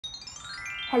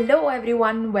Hello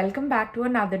everyone, welcome back to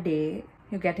another day.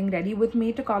 You're getting ready with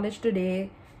me to college today.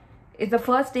 It's the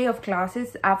first day of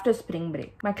classes after spring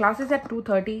break. My class is at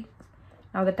 2:30.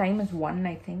 Now the time is 1,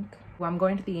 I think. I'm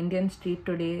going to the Indian street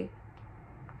today.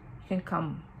 You can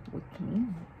come with me.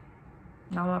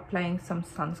 Now I'm applying some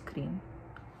sunscreen.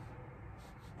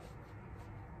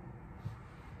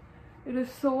 It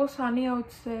is so sunny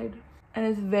outside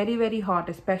and it's very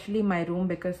hot, especially in my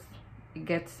room because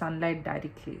it gets sunlight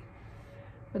directly.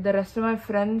 But the rest of my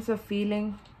friends are feeling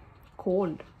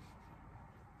cold.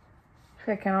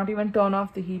 So I cannot even turn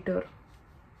off the heater.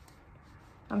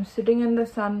 I'm sitting in the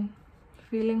sun,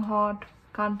 feeling hot,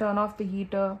 can't turn off the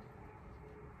heater.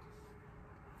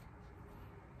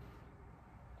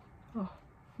 Oh,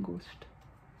 ghost.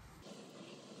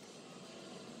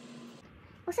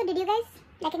 Also, did you guys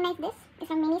recognize this? It's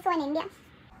from Miniso in India.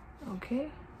 Okay,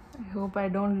 I hope I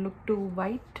don't look too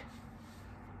white.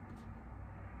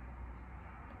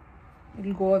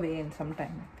 It'll go away in some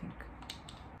time, I think.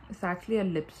 It's actually a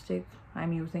lipstick.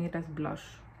 I'm using it as blush.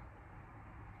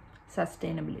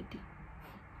 Sustainability.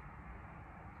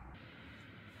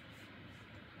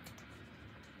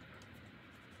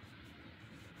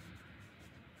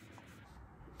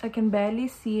 I can barely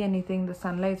see anything. The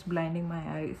sunlight's blinding my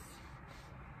eyes.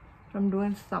 I'm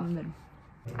doing something.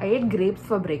 I ate grapes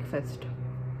for breakfast.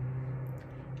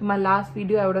 In my last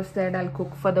video, I would have said I'll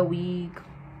cook for the week.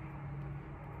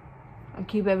 I'll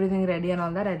keep everything ready and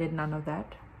all that. I did none of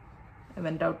that. I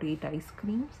went out to eat ice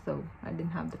cream, so I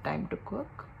didn't have the time to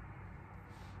cook.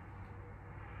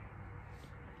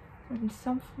 And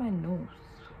some for my nose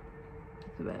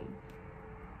as well.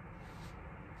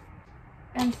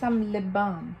 And some lip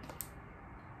balm.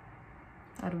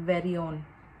 Our very own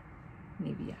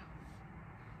Nivea.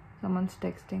 Someone's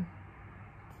texting.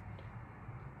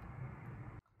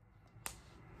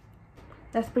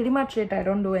 That's pretty much it. I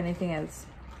don't do anything else.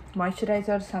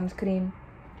 Moisturizer, sunscreen,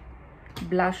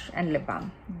 blush and lip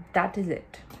balm. That is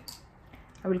it.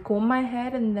 I will comb my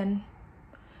hair and then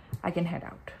I can head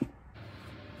out.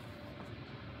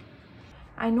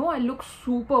 I know I look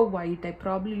super white. I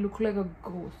probably look like a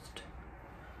ghost.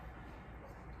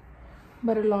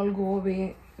 But it'll all go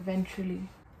away eventually.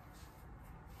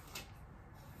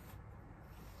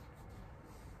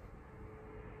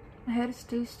 My hair is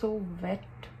still so wet.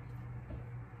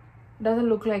 Doesn't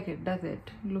look like it, does it?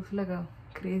 It looks like a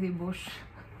crazy bush.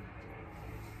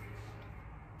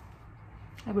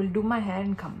 I will do my hair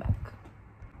and come back.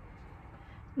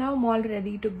 Now I'm all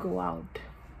ready to go out.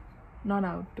 Not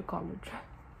out, to college.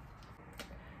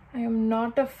 I am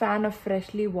not a fan of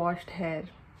freshly washed hair.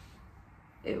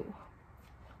 Ew.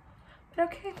 But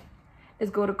okay,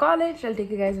 let's go to college. I'll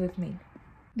take you guys with me.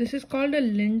 This is called a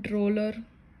lint roller.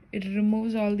 It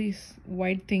removes all these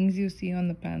white things you see on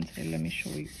the pants. Here, let me show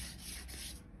you.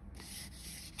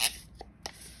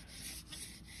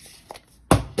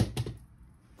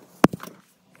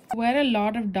 Wear a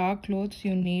lot of dark clothes,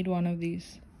 you need one of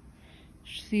these.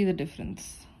 See the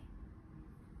difference.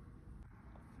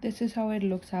 This is how it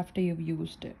looks after you've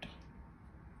used it.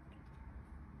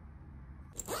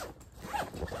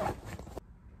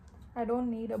 I don't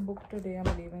need a book today.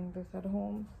 I'm leaving this at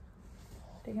home.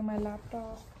 Taking my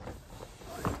laptop.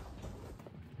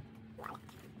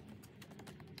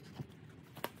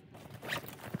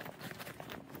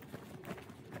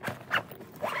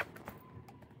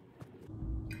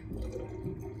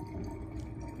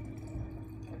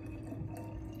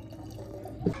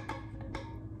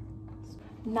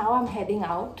 Now I'm heading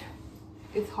out.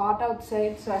 It's hot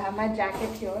outside, so I have my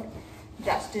jacket here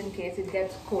just in case it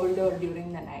gets colder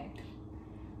during the night.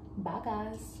 Bye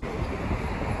guys.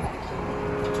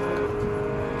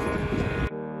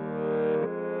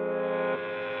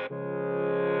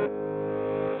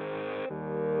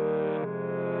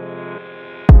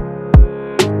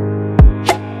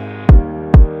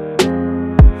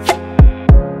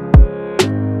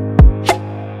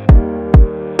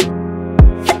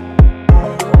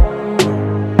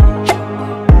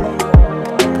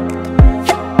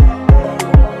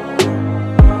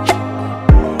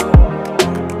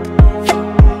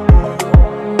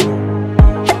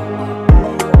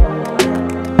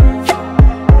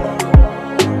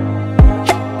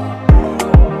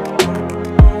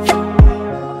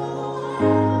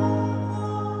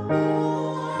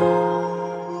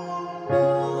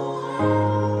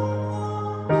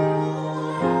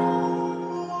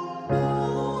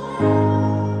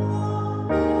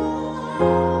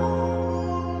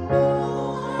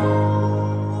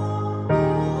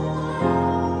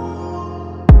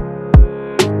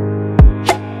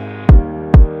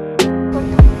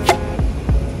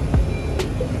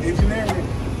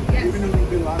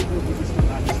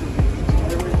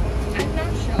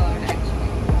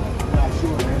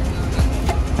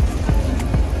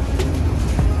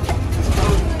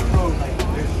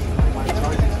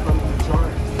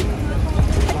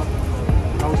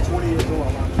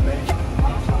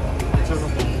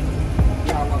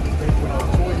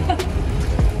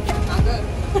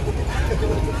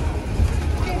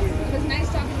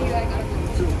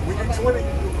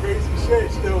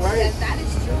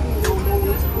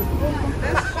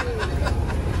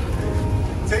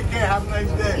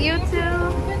 nice day. You too.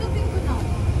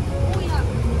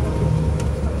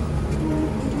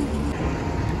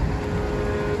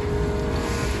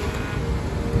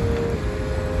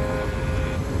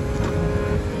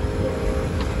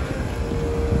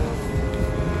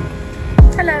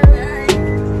 Hello.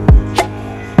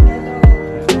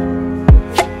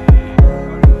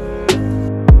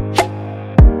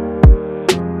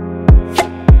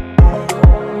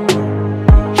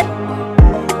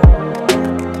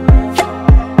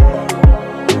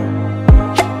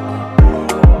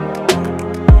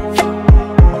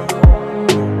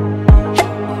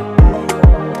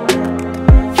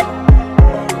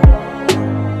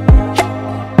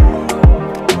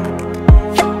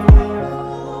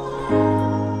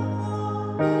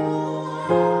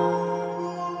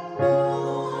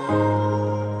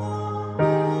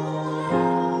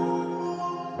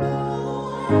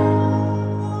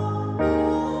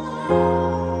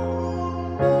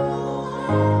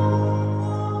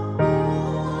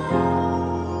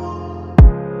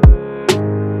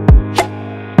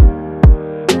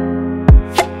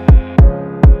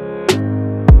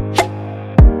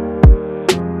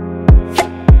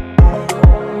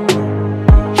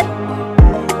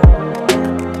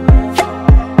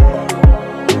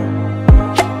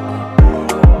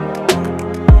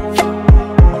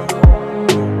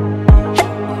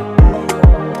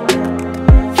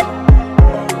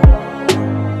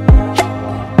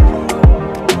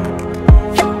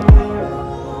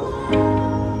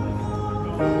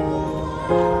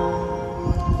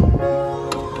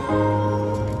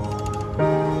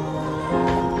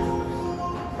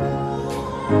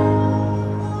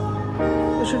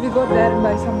 Should we go there and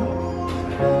buy some?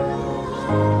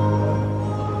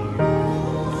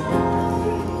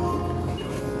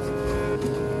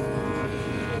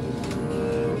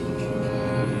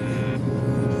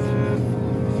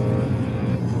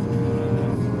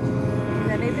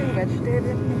 Is anything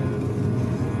vegetarian?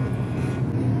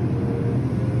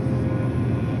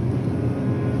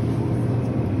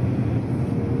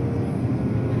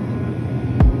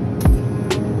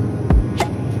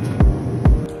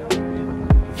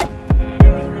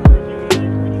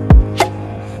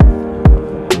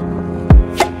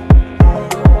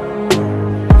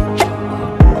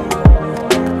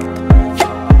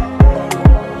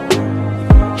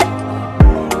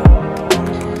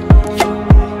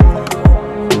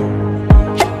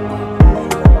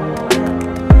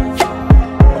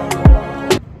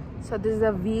 So this is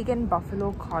a vegan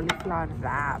buffalo cauliflower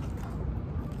wrap.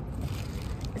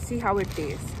 See how it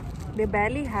tastes. They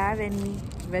barely have any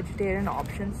vegetarian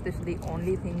options. This is the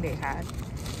only thing they had.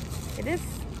 It is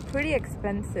pretty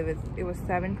expensive. It was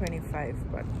 $7.25,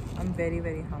 but I'm very,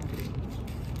 very hungry.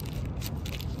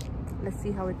 Let's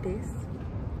see how it tastes.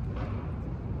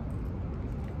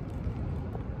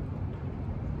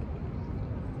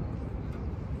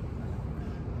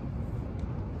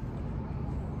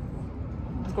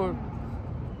 Good.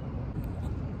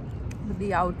 But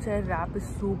the outside wrap is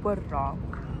super raw.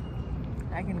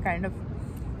 I can kind of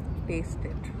taste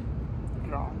it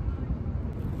raw.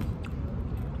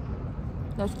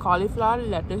 There's cauliflower,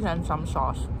 lettuce, and some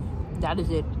sauce. That is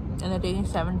it. And they're taking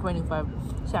 $7.25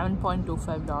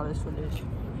 for this.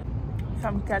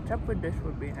 Some ketchup with this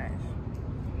would be nice.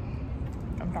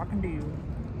 I'm talking to you.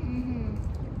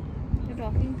 You're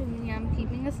talking to me. I'm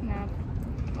keeping a snap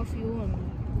of you and me.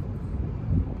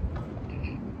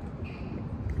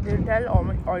 Did you tell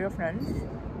all your friends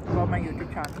about my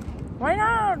YouTube channel? Why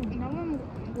not? Now I'm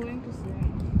going to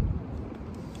sleep.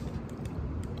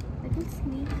 I feel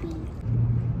sleepy.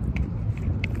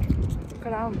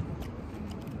 Come on.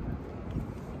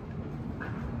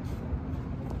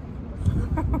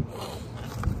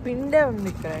 Pinde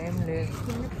undi ikkada.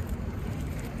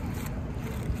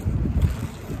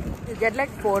 You get like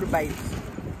 4 bites.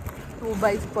 2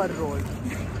 bites per roll.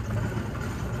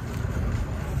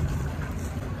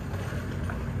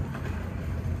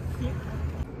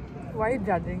 Why are you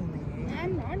judging me?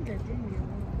 I'm not judging you.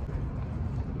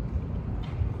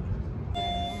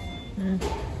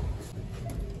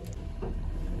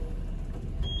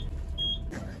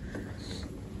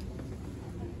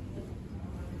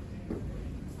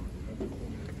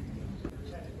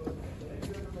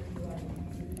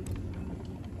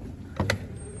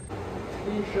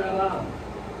 Shut up.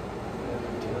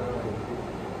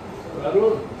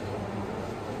 Dwazzle.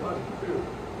 1, 2.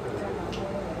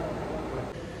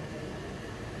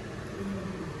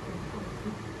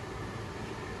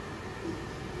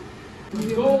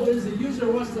 The goal is the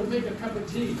user wants to make a cup of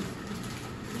tea.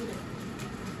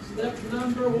 Step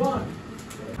number 1.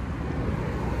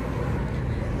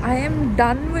 I am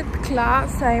done with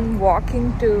class. I am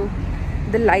walking to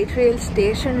the light rail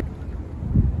station.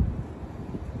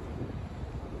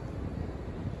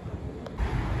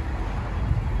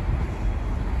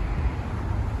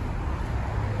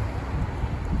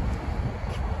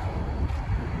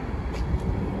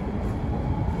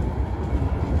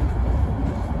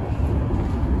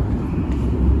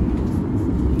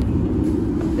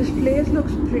 This place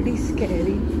looks pretty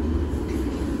scary.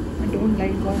 I don't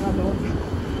like going alone.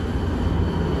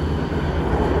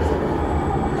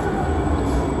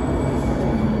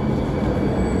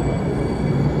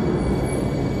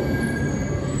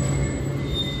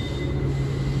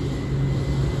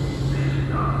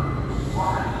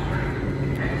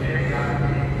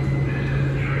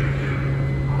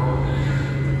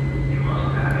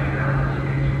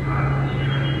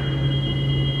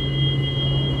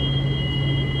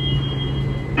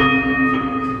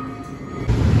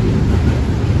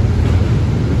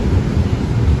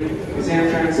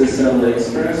 Dwazzle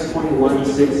Express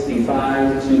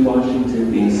 2165 to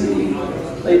Washington, D.C.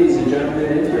 Ladies and gentlemen,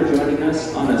 thank you for joining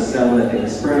us on Acela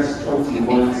Express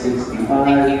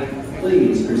 2165.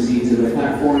 Please proceed to the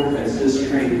platform as this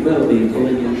train will be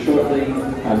pulling in shortly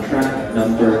on track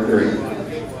number 3.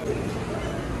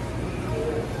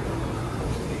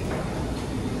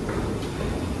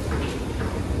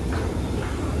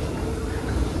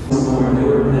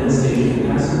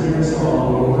 Passengers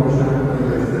all over track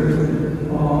number 3.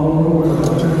 All over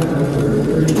track number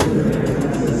 3.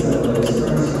 Acela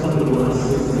Express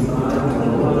 2165 to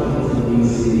Washington,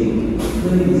 D.C.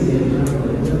 Ladies and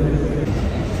gentlemen.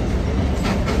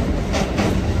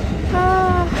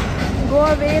 Go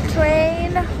away,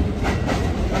 train.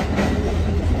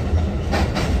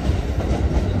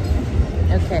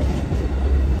 Okay.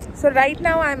 So right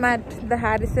now I'm at the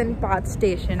Harrison Path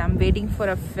station. I'm waiting for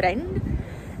a friend.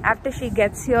 After she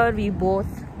gets here, we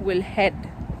both will head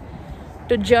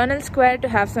to Journal Square to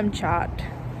have some chat.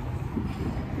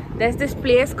 There's this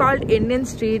place called Indian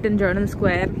Street in Journal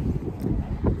Square,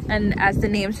 and as the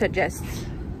name suggests,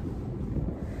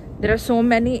 there are so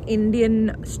many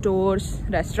Indian stores,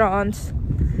 restaurants,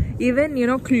 even, you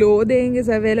know, clothing is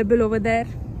available over there.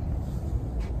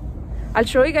 I'll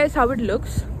show you guys how it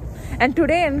looks. And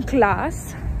today in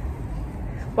class,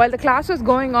 while the class was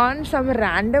going on, some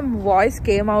random voice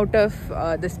came out of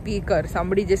the speaker.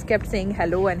 Somebody just kept saying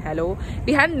hello and hello.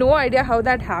 We had no idea how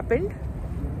that happened.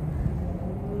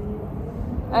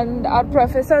 And our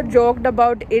professor joked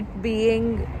about it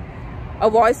being a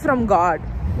voice from God.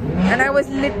 And I was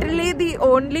literally the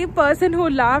only person who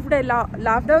laughed. I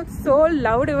laughed out so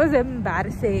loud, it was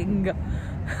embarrassing.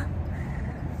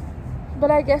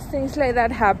 But I guess things like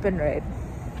that happen, right?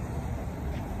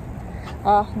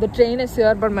 The train is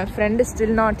here, but my friend is still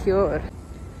not here.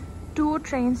 2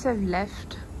 trains have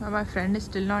left, but my friend is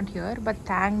still not here. But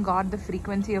thank God the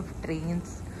frequency of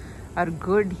trains are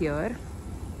good here.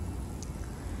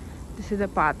 This is a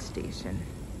Path station.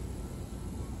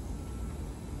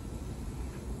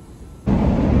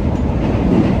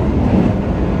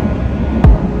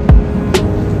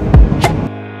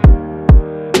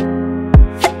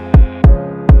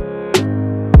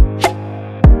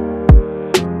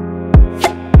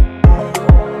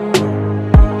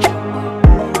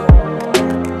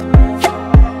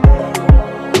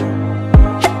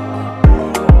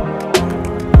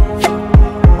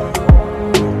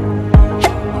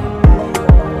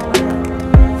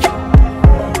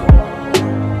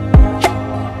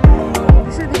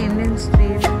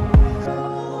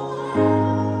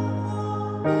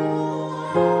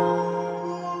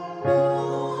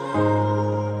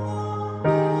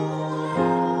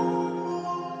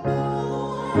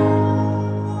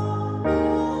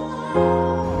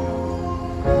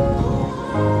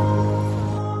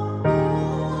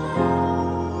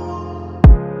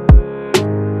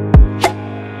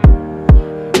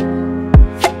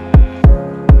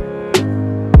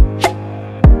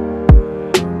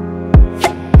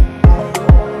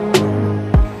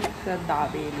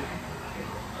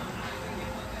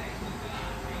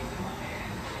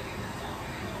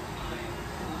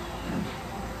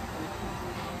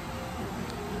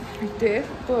 It tastes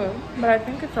good, but I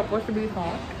think it's supposed to be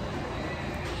hot.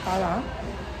 Kala.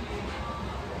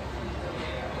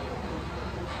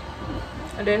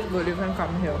 It tastes good, you can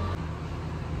come here.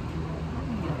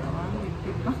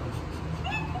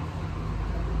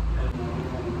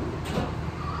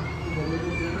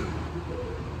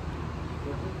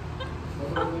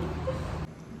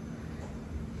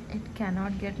 It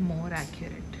cannot get more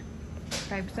accurate.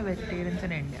 Types of vegetarians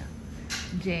in India: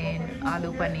 Jain,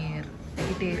 aloo paneer,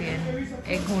 vegetarian,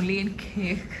 egg only in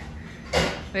cake,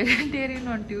 vegetarian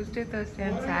on Tuesday, Thursday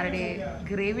and Saturday,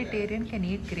 gravitarian can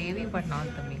eat gravy but not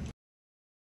the meat.